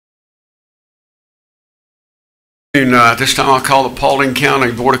This time I'll call the Paulding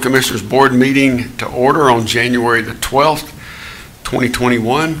County Board of Commissioners Board meeting to order on January the 12th,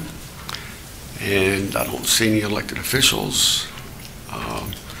 2021. And I don't see any elected officials.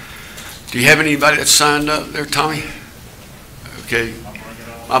 Do you have anybody that signed up there, Tommy? Okay.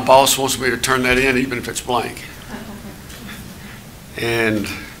 My boss wants me to turn that in even if it's blank. And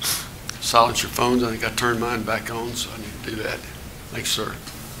silence your phones. I think I turned mine back on, so I need to do that. Thanks, sir.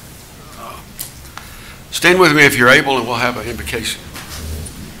 Stand with me if you're able, and we'll have an invocation.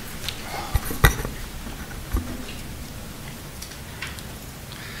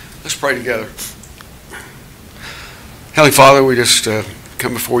 Let's pray together. Heavenly Father, we just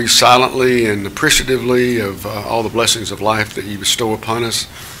come before you silently and appreciatively of all the blessings of life that you bestow upon us.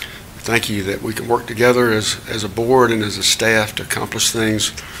 Thank you that we can work together as a board and as a staff to accomplish things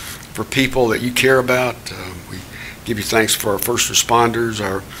for people that you care about. We give you thanks for our first responders,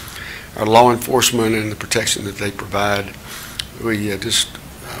 our law enforcement, and the protection that they provide. We just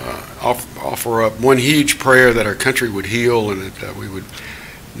offer up one huge prayer that our country would heal and that we would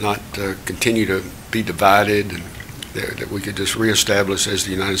not continue to be divided, and that we could just reestablish as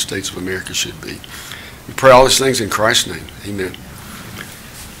the United States of America should be. We pray all these things in Christ's name. Amen.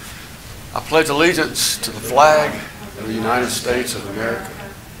 I pledge allegiance to the flag of the United States of America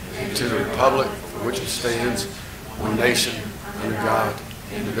and to the republic for which it stands, one nation, under God,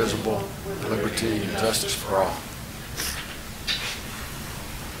 indivisible, liberty and justice for all.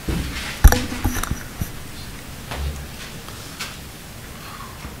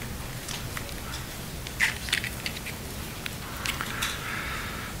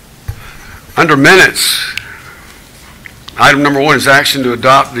 Under minutes, item number 1 is action to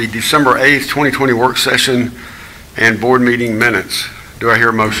adopt the December 8th, 2020 work session and board meeting minutes. Do I hear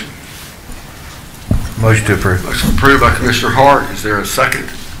a motion? Motion to approve. Motion approved by Commissioner Hart. Is there a second?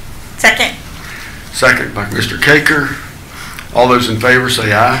 Second. Second by Commissioner Caker. All those in favor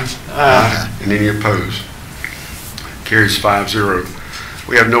say aye. Aye. And any opposed? Carries 5-0.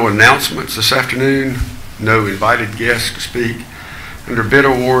 We have no announcements this afternoon, no invited guests to speak. Under bid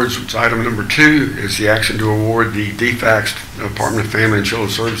awards, which item number 2 is the action to award the DFACS Department of Family and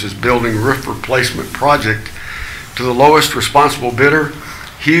Children's Services building roof replacement project to the lowest responsible bidder,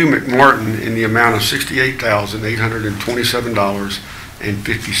 Hugh McMartin, in the amount of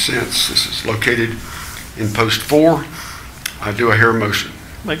 $68,827.50. This is located in Post 4. Do I hear a motion?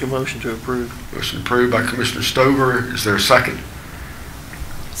 Make a motion to approve. Motion approved by Commissioner Stover. Is there a second?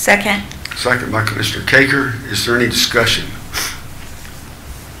 Second. Second by Commissioner Caker. Is there any discussion?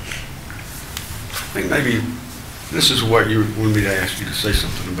 I think maybe this is what you wanted me to ask you to say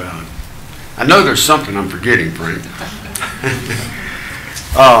something about. I know there's something I'm forgetting, Frank.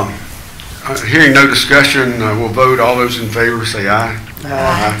 Hearing no discussion, we'll vote. All those in favor say aye.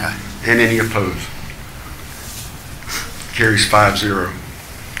 Aye. And any opposed? Carries 5-0.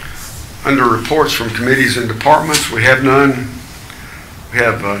 Under reports from committees and departments, we have none. We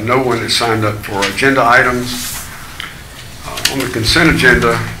have no one that signed up for agenda items. On the consent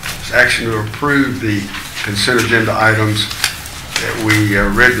agenda, it's action to approve the consent agenda items that we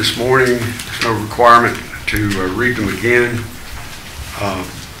read this morning. There's no requirement to read them again.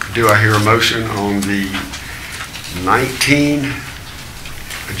 Do I hear a motion on the 19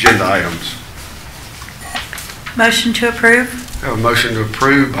 agenda items? Motion to approve. I have a motion to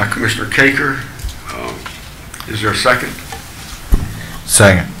approve by Commissioner Caker. Is there a second?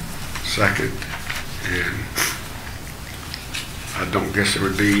 Second. Second. And I don't guess there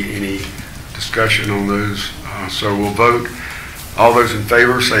would be any discussion on those. So we'll vote. All those in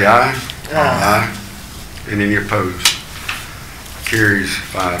favor say aye. Aye. And any opposed? Carries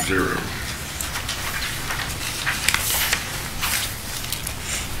 5-0.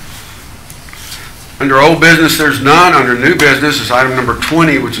 Under old business, there's none. Under new business is item number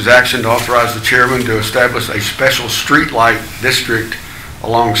 20, which is action to authorize the chairman to establish a special street light district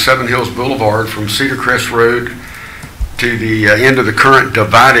along Seven Hills Boulevard from Cedar Crest Road to the end of the current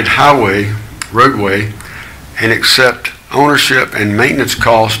divided roadway, and accept ownership and maintenance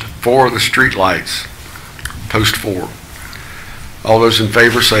cost for the street lights. Post 4. All those in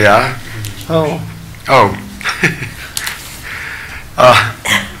favor say aye. Oh.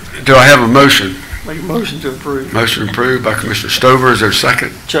 Do I have a motion? Make a motion to approve. Motion approved by Commissioner Stover. Is there a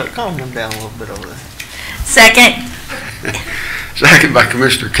second? Chuck, calm them down a little bit over there. Second. Second by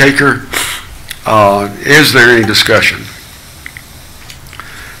Commissioner Caker. Is there any discussion?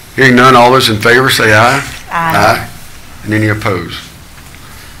 Hearing none, all those in favor say aye. Aye. And any opposed?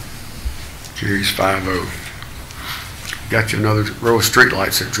 Carries 5-0. Got you another row of street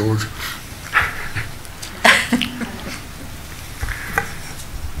lights there, George.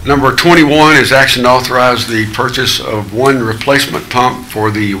 Number 21 is action to authorize the purchase of one replacement pump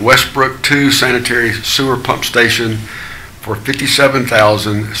for the Westbrook 2 sanitary sewer pump station for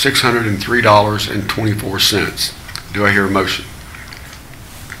 $57,603.24. Do I hear a motion?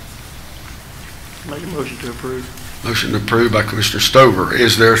 Make a motion to approve. Motion approved by Commissioner Stover.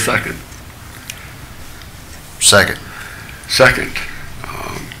 Is there a second? Second. Second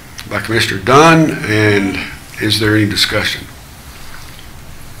by Commissioner Dunn. And is there any discussion?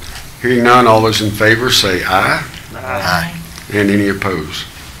 Hearing none, all those in favor say aye. Aye. And any opposed?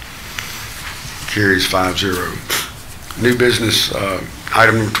 Carries 5-0. New business,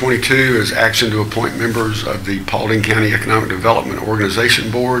 item number 22 is action to appoint members of the Paulding County Economic Development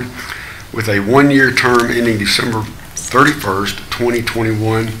Organization Board with a one-year term ending December 31st,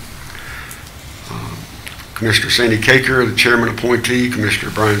 2021. Commissioner Sandy Caker, the chairman appointee,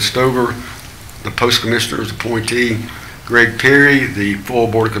 Commissioner Brian Stover, the post-commissioners appointee, Greg Perry, the full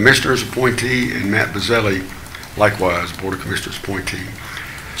Board of Commissioners appointee, and Matt Bazzelli, likewise Board of Commissioners appointee.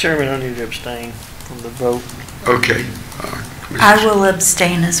 Chairman, I need to abstain from the vote. Okay. I will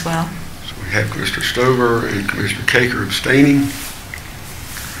abstain as well. So we have Commissioner Stover and Commissioner Caker abstaining.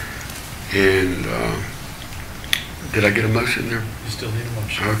 And did I get a motion there? You still need a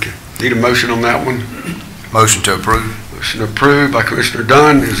motion. Okay. Need a motion on that one? Motion to approve. Motion approved by Commissioner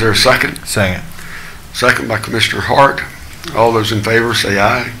Dunn. Is there a second? Second. Second by Commissioner Hart. All those in favor say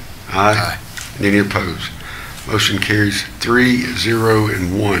aye. Aye. And any opposed? Motion carries 3, 0,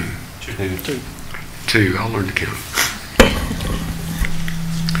 and 1. 2. I'll learn to count.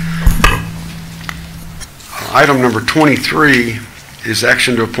 Item number 23 is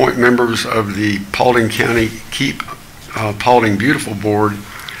action to appoint members of the Paulding County Keep Paulding Beautiful Board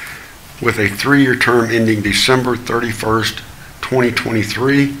with a 3-year term ending December 31st,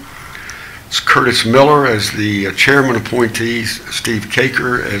 2023. It's Curtis Miller as the chairman appointee, Steve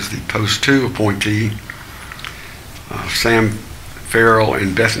Caker as the post 2 appointee, Sam Farrell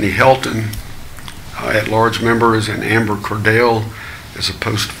and Bethany Helton at-large members, and Amber Cordell as a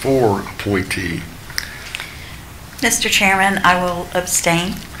post 4 appointee. Mr. Chairman, I will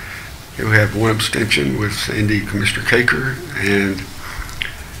abstain. We have one abstention with Sandy, Commissioner Caker, and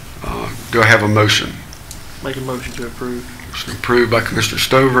do I have a motion? Make a motion to approve. Motion approved by Commissioner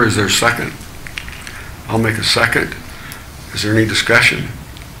Stover. Is there a second? I'll make a second. Is there any discussion?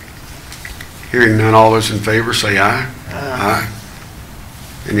 Hearing none, all those in favor say aye. Aye.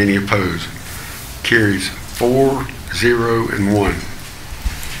 And any opposed? Carries 4, 0, and 1.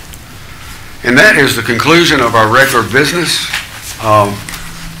 And that is the conclusion of our regular business.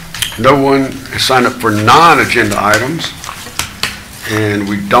 No one has signed up for non-agenda items, and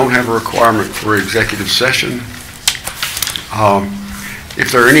we don't have a requirement for executive session.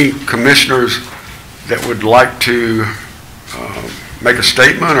 If there are any commissioners that would like to make a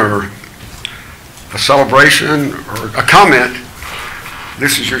statement or a celebration or a comment,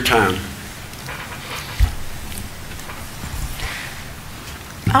 this is your time.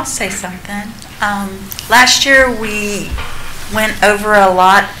 I'll say something. Last year we went over a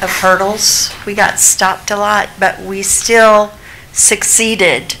lot of hurdles. We got stopped a lot, but we still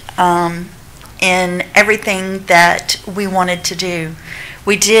succeeded in everything that we wanted to do.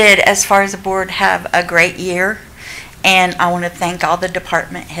 We did, as far as the board, have a great year, and I want to thank all the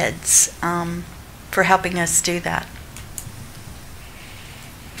department heads for helping us do that.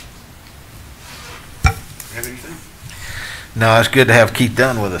 Have anything? No, it's good to have Keith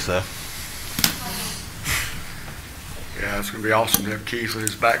Dunn with us, though. Yeah, it's going to be awesome to have Keith with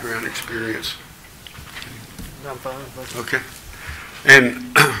his background experience. I'm fine. Thank you. Okay.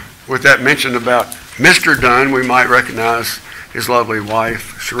 And with that mention about Mr. Dunn, we might recognize his lovely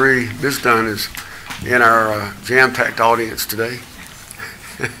wife, Cherie. Ms. Dunn is in our jam-packed audience today.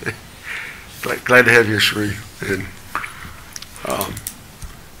 Glad to have you, Cherie. And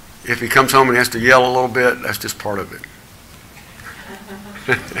if he comes home and has to yell a little bit, that's just part of it.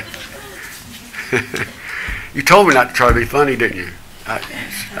 You told me not to try to be funny, didn't you? I'm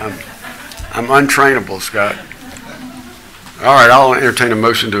untrainable, Scott. All right, I'll entertain a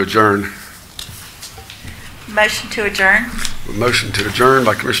motion to adjourn. Motion to adjourn. A motion to adjourn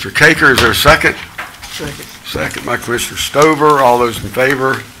by Commissioner Caker. Is there a second? Second. Second by Commissioner Stover. All those in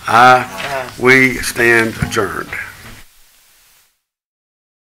favor? Aye. Aye. We stand adjourned.